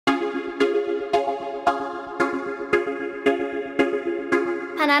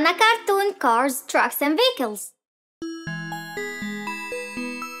banana cartoon, cars, trucks and vehicles.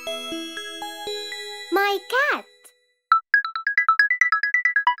 My cat.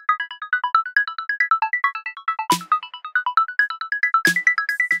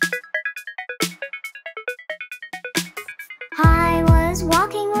 I was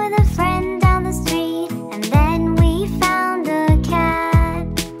walking with a friend down the street, and then we found a cat.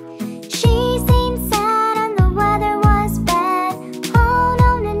 She seemed sad and the weather was bad. Oh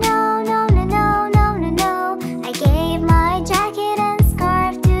no no no no no no no no no. I gave my jacket and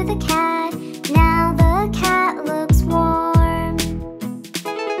scarf to the cat. Now the cat looks warm.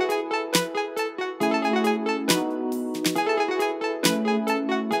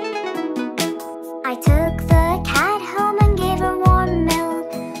 I took the cat home and gave her warm milk.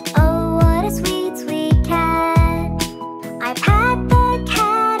 Oh, what a sweet, sweet cat. I pat the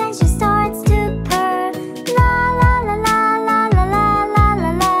cat and she starts to purr. La la la la la la la la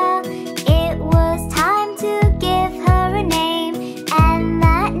la la. It was time to give her a name, and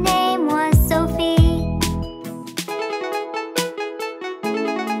that name was Sophie.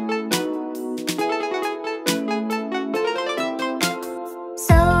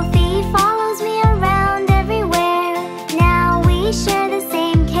 Sophie follows me around everywhere. Now we share the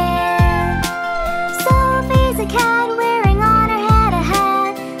same care. Sophie's a cat wearing on her head a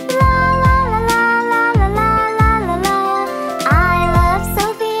hat. La la la la la la la la la la. I love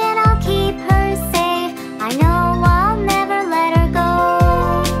Sophie and I'll keep her safe. I know I'll never let her go.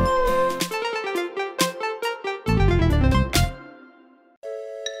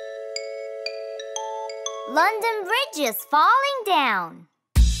 London Bridge is falling down.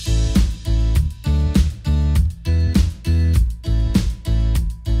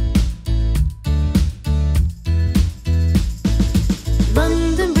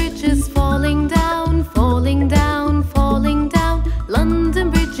 London Bridge is falling down, falling down, falling down. London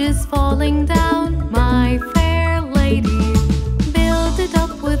Bridge is falling down, my fair lady. Build it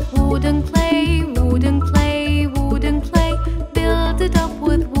up with wooden clay, wooden clay, wooden clay. Build it up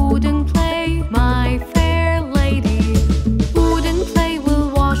with wooden clay, my fair lady. Wooden clay will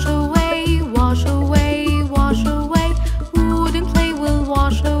wash away, wash away, wash away. Wooden clay will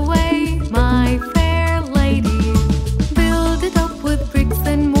wash away, my fair lady. Build it up with bricks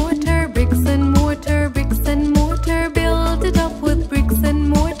and mortar, bricks and mortar, bricks and mortar. Build it up with bricks and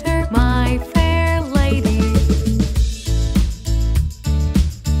mortar, my fair lady.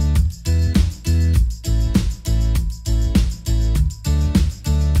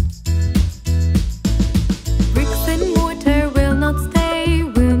 Bricks and mortar will not stay,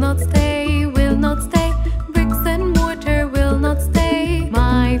 will not stay, will not stay. Bricks and mortar will not stay,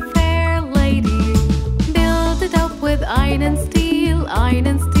 my fair lady. Build it up with iron and steel, iron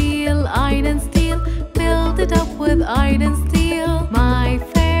and steel, iron and steel. Build it up with iron and steel, my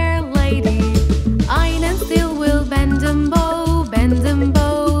fair lady. Iron and steel will bend and bow, bend and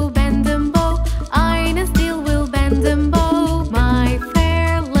bow, bend and bow. Iron and steel will bend and bow, my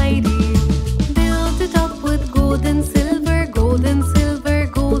fair lady. Build it up with gold and silver, gold and silver,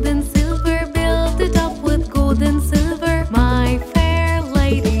 gold and silver. Build it up with gold and silver, my fair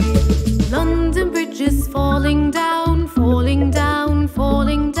lady. London Bridge is falling down, falling down,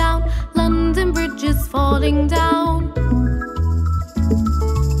 falling down. London Bridge is falling down.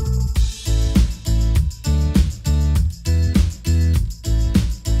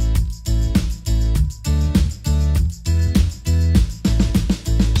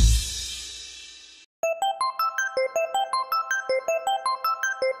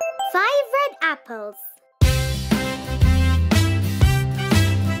 Five red apples.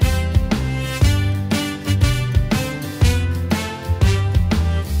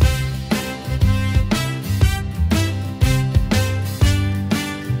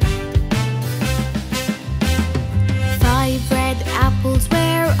 Five red apples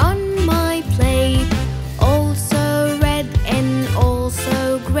were on my plate, also red and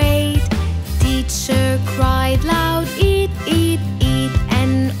also great. Teacher cried loud, eat, eat, eat,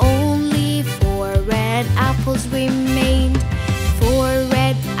 and only 4 red apples remained. 4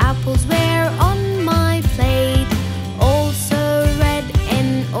 red apples were on my plate, also red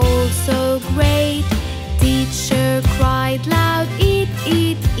and also great. Teacher cried loud, eat,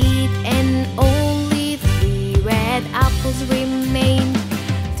 eat, eat, and only 3 red apples remained.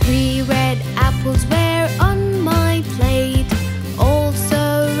 3 red apples were on my plate, also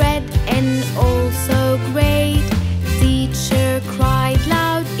red and also great.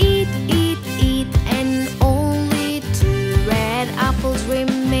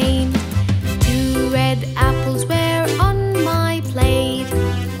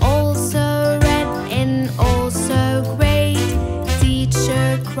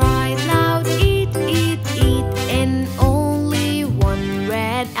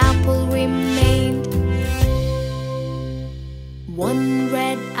 one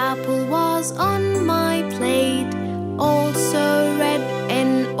red apple was on my plate, also red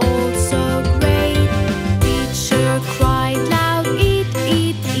and also great. Teacher cried loud, eat,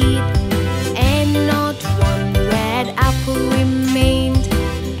 eat, eat, and not one red apple remained,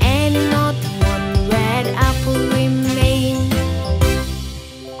 and not one red apple remained.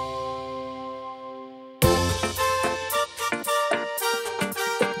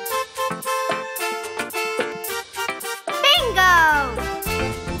 Bingo!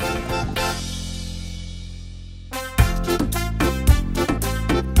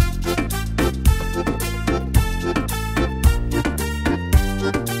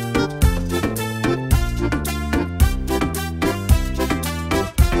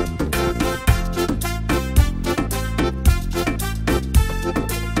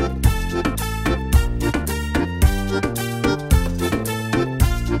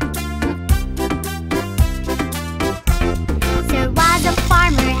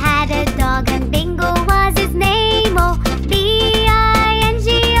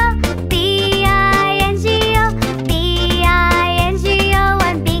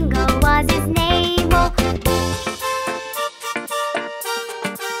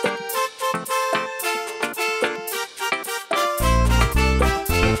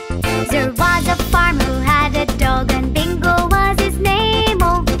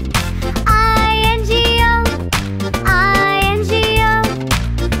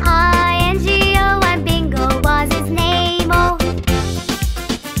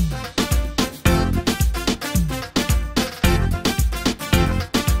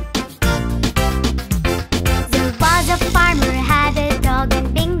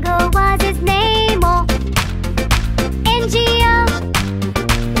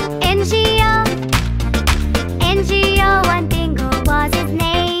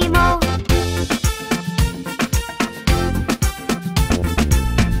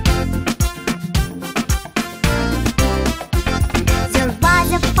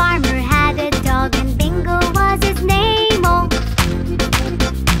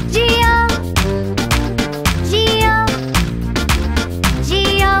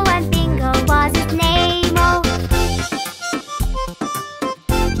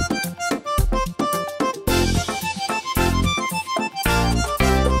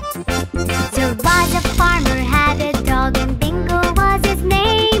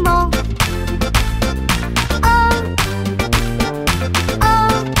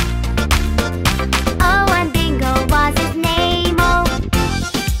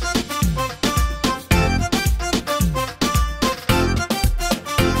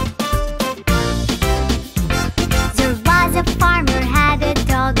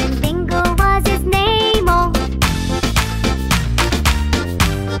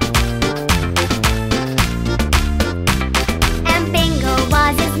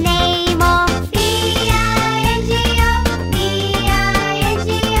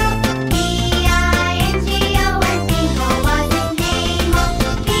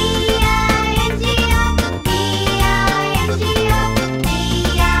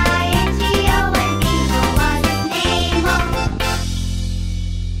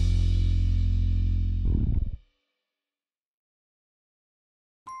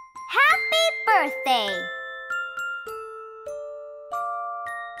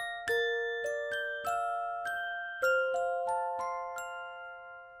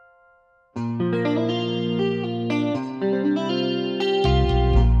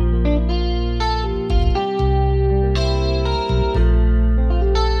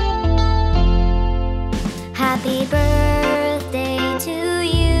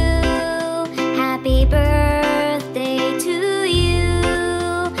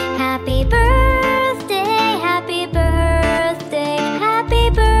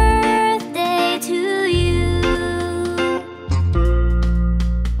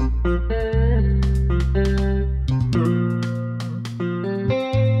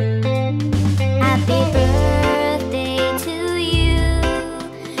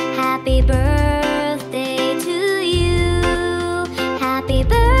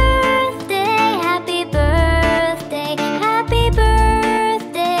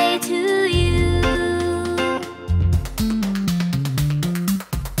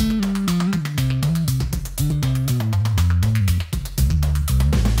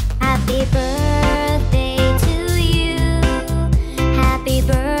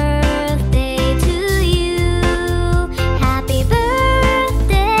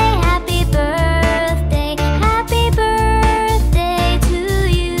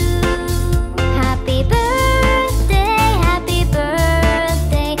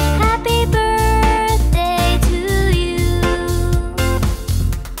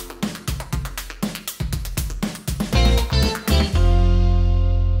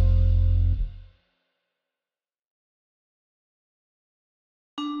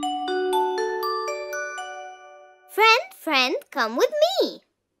 Come with me.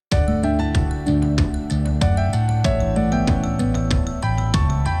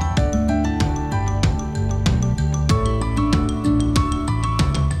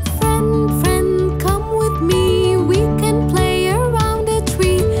 Friend, friend, come with me. We can play around a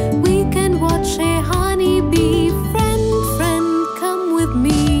tree. We can watch a honeybee. Friend, friend, come with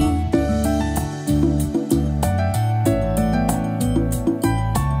me.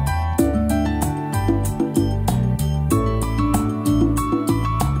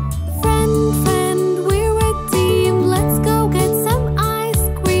 Friend, friend, we're a team. Let's go get some ice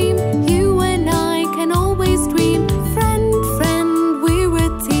cream. You and I can always dream. Friend, friend, we're a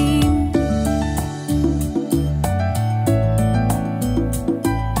team.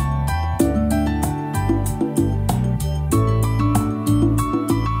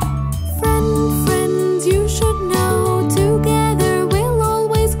 Friend, friend, you should know. Together we'll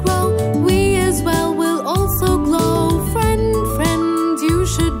always grow. We as well will also glow. Friend, friend, you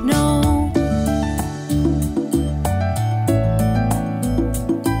should know.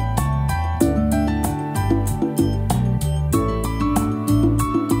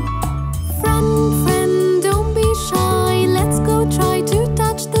 Friend, friend, don't be shy. Let's go try to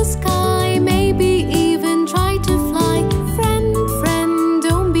touch the sky. Maybe even try to fly. Friend, friend,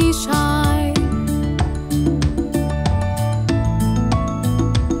 don't be shy.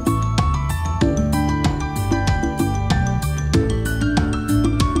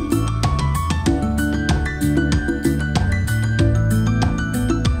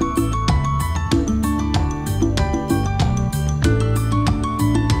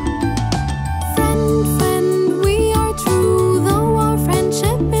 Friend, friend, we are true. Though our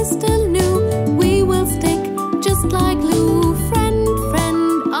friendship is still new, we will stick just like glue. Friend,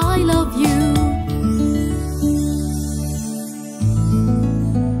 friend, I love you.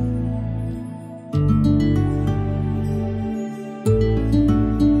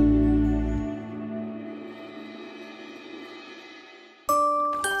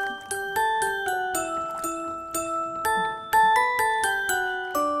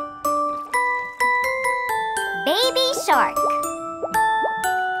 Baby shark.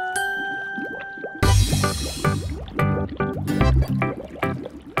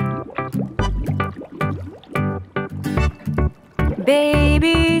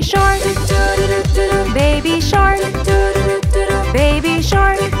 Baby shark, baby shark, baby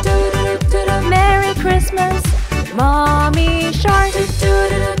shark, Merry Christmas. Mommy shark,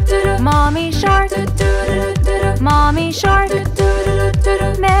 mommy shark, mommy shark,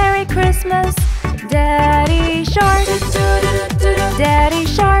 Merry Christmas. Daddy shark, daddy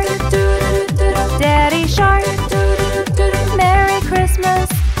shark, daddy shark, Merry Christmas.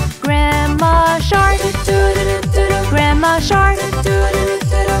 Grandma shark, grandma shark,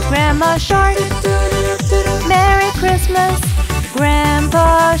 grandma shark, Merry Christmas.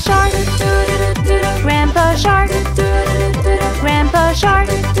 Grandpa shark, grandpa shark, grandpa shark,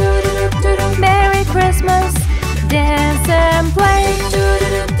 Merry Christmas. Dance and play,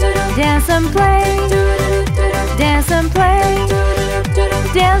 dance and play, dance and play,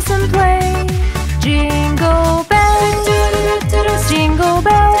 dance and play. Jingle bells, jingle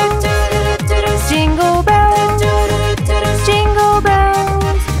bells, jingle bells, jingle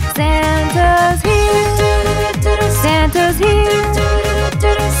bells. Santa's here, Santa's here,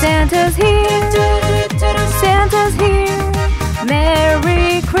 Santa's here, Santa's here.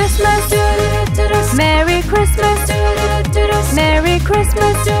 Merry Christmas, Merry Christmas, Merry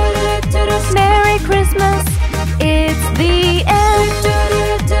Christmas, Merry Christmas. It's the end,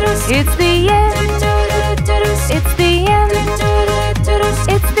 it's the end, it's the end,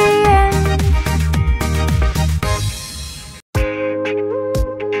 it's the end.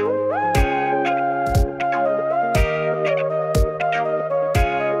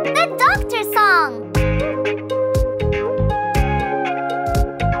 The doctor song.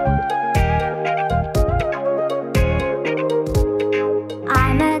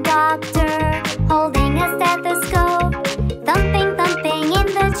 I'm a doctor holding a stethoscope, thumping, thumping in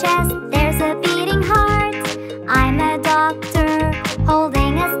the chest. There's a beating heart. I'm a doctor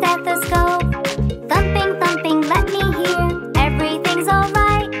holding a stethoscope, thumping, thumping. Let me hear. Everything's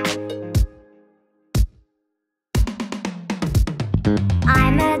alright.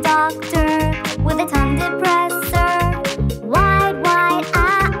 I'm a doctor with a tongue depressor. Wide, wide,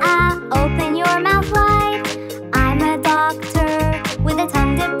 ah, ah, open your mouth wide. I'm a doctor with a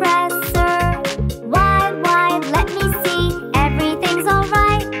tongue depressor. Wide, wide, let me see. Everything's alright.